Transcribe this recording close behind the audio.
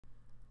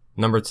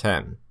Number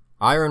 10.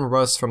 Iron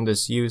rusts from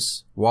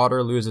disuse,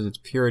 water loses its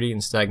purity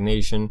in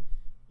stagnation,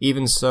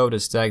 even so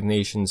does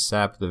stagnation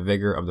sap the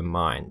vigor of the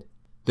mind.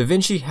 Da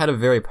Vinci had a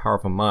very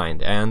powerful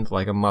mind, and,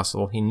 like a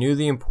muscle, he knew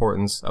the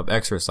importance of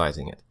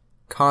exercising it.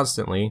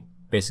 Constantly,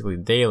 basically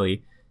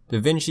daily, Da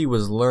Vinci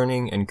was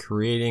learning and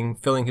creating,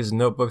 filling his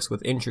notebooks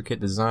with intricate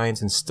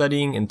designs and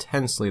studying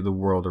intensely the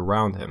world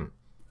around him.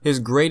 His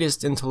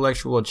greatest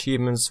intellectual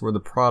achievements were the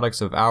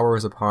products of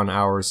hours upon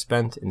hours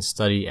spent in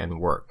study and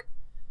work.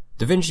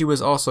 Da Vinci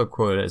was also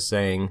quoted as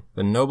saying,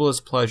 "The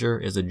noblest pleasure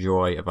is the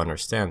joy of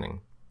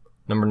understanding."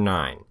 Number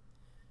 9.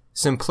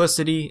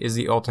 Simplicity is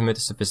the ultimate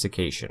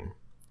sophistication.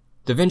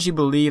 Da Vinci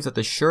believed that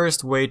the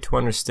surest way to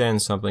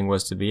understand something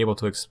was to be able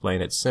to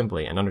explain it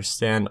simply and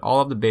understand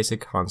all of the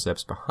basic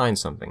concepts behind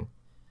something.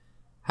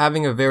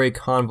 Having a very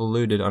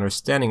convoluted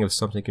understanding of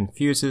something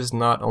confuses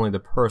not only the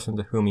person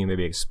to whom you may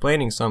be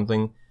explaining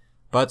something,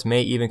 but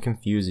may even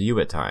confuse you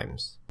at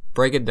times.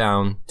 Break it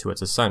down to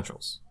its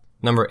essentials.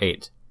 Number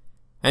 8.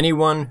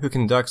 Anyone who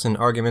conducts an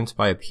argument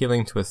by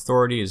appealing to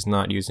authority is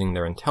not using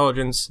their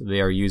intelligence,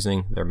 they are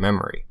using their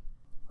memory.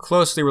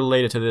 Closely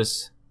related to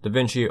this, Da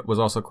Vinci was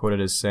also quoted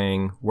as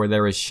saying, "Where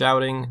there is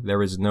shouting,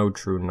 there is no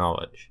true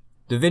knowledge."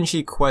 Da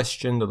Vinci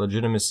questioned the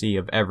legitimacy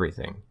of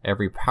everything.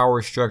 Every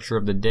power structure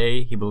of the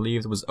day he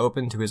believed was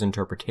open to his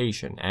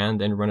interpretation,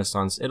 and in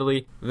Renaissance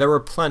Italy, there were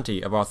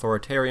plenty of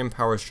authoritarian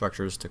power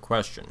structures to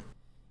question.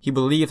 He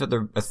believed that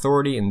their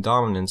authority and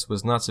dominance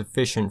was not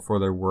sufficient for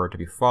their word to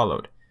be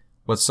followed.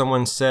 What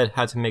someone said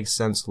had to make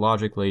sense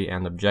logically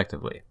and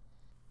objectively.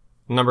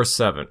 Number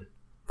 7.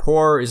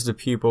 Poor is the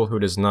pupil who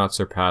does not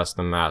surpass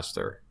the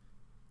master.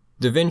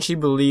 Da Vinci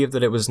believed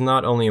that it was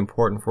not only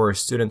important for a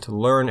student to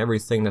learn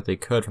everything that they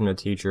could from the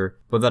teacher,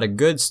 but that a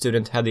good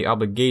student had the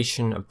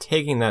obligation of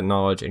taking that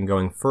knowledge and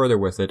going further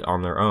with it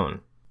on their own.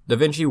 Da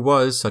Vinci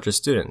was such a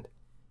student.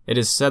 It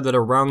is said that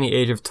around the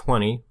age of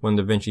 20, when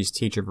Da Vinci's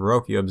teacher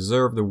Verrocchio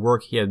observed the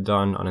work he had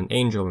done on an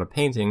angel in a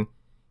painting,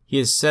 he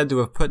is said to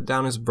have put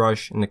down his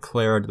brush and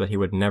declared that he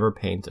would never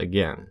paint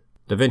again.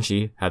 Da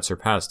Vinci had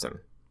surpassed him.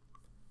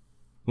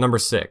 Number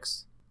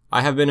 6.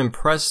 I have been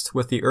impressed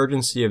with the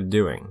urgency of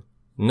doing.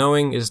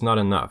 Knowing is not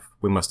enough,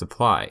 we must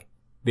apply.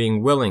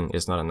 Being willing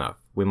is not enough,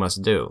 we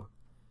must do.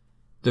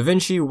 Da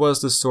Vinci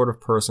was the sort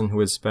of person who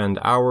would spend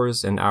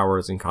hours and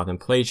hours in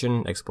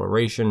contemplation,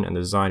 exploration, and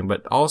design,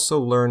 but also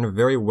learn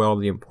very well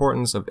the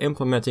importance of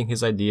implementing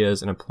his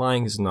ideas and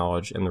applying his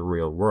knowledge in the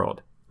real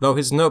world. Though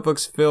his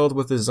notebooks filled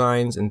with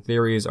designs and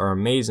theories are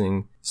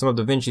amazing, some of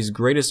Da Vinci's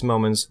greatest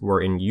moments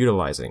were in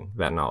utilizing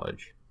that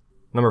knowledge.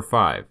 Number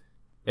 5.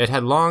 It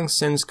had long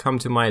since come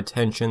to my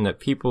attention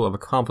that people of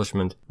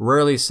accomplishment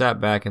rarely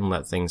sat back and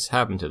let things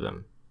happen to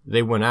them.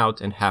 They went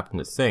out and happened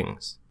to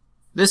things.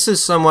 This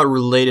is somewhat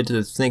related to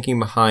the thinking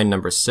behind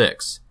number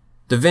 6.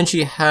 Da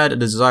Vinci had a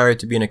desire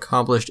to be an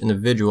accomplished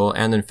individual,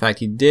 and in fact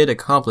he did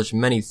accomplish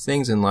many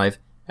things in life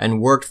and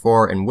worked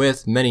for and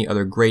with many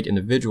other great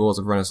individuals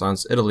of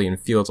Renaissance Italy in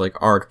fields like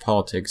art,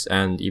 politics,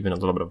 and even a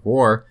little bit of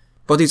war.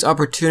 But these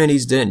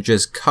opportunities didn't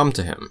just come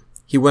to him.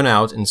 He went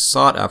out and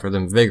sought after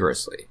them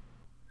vigorously.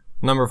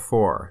 Number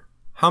 4.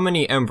 How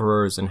many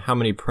emperors and how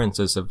many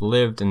princes have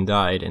lived and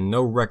died and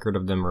no record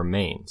of them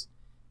remains?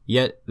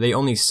 Yet they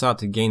only sought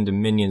to gain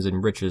dominions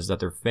and riches that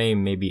their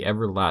fame may be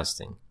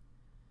everlasting.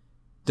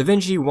 Da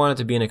Vinci wanted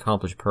to be an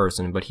accomplished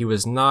person, but he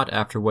was not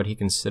after what he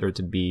considered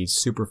to be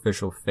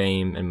superficial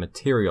fame and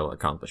material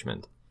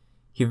accomplishment.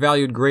 He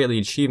valued greatly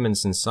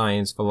achievements in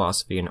science,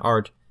 philosophy, and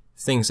art,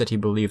 things that he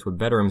believed would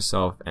better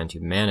himself and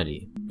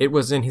humanity. It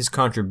was in his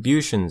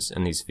contributions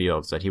in these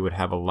fields that he would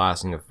have a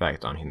lasting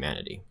effect on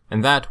humanity,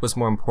 and that was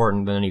more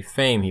important than any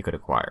fame he could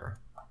acquire.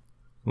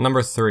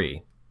 Number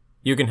 3.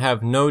 You can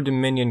have no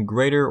dominion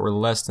greater or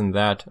less than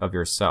that of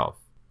yourself.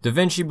 Da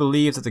Vinci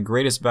believed that the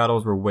greatest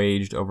battles were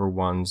waged over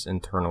one's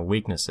internal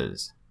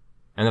weaknesses,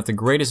 and that the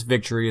greatest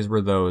victories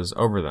were those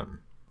over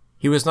them.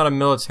 He was not a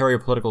military or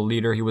political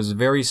leader, he was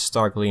very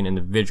starkly an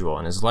individual,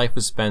 and his life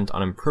was spent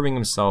on improving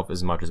himself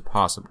as much as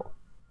possible.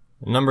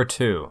 Number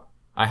 2.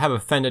 I have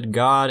offended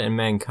God and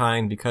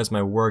mankind because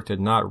my work did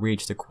not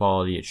reach the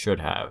quality it should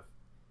have.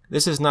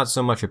 This is not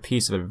so much a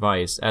piece of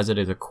advice as it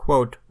is a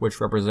quote which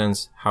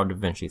represents how Da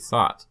Vinci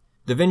thought.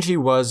 Da Vinci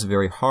was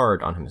very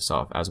hard on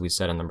himself, as we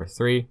said in number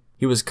 3.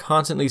 He was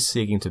constantly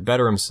seeking to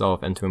better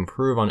himself and to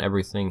improve on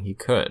everything he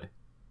could.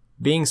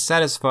 Being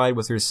satisfied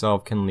with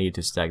yourself can lead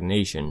to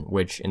stagnation,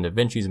 which in Da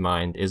Vinci's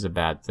mind is a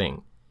bad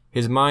thing.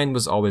 His mind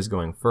was always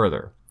going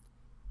further.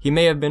 He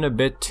may have been a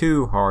bit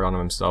too hard on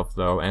himself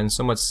though, and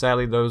somewhat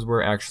sadly those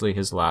were actually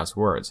his last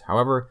words.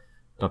 However,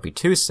 don't be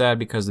too sad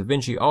because Da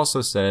Vinci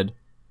also said,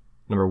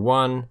 number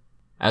 1,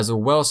 as a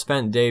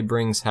well-spent day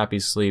brings happy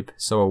sleep,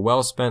 so a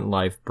well-spent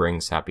life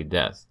brings happy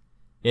death.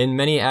 In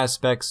many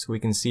aspects, we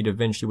can see Da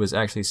Vinci was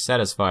actually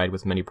satisfied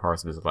with many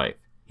parts of his life.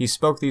 He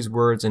spoke these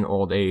words in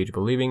old age,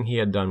 believing he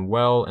had done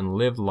well and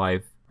lived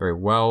life very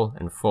well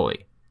and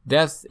fully.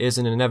 Death is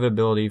an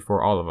inevitability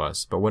for all of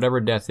us, but whatever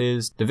death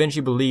is, Da Vinci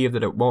believed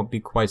that it won't be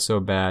quite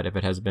so bad if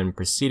it has been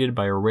preceded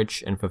by a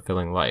rich and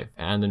fulfilling life,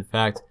 and in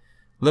fact,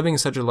 Living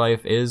such a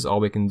life is all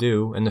we can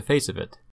do in the face of it.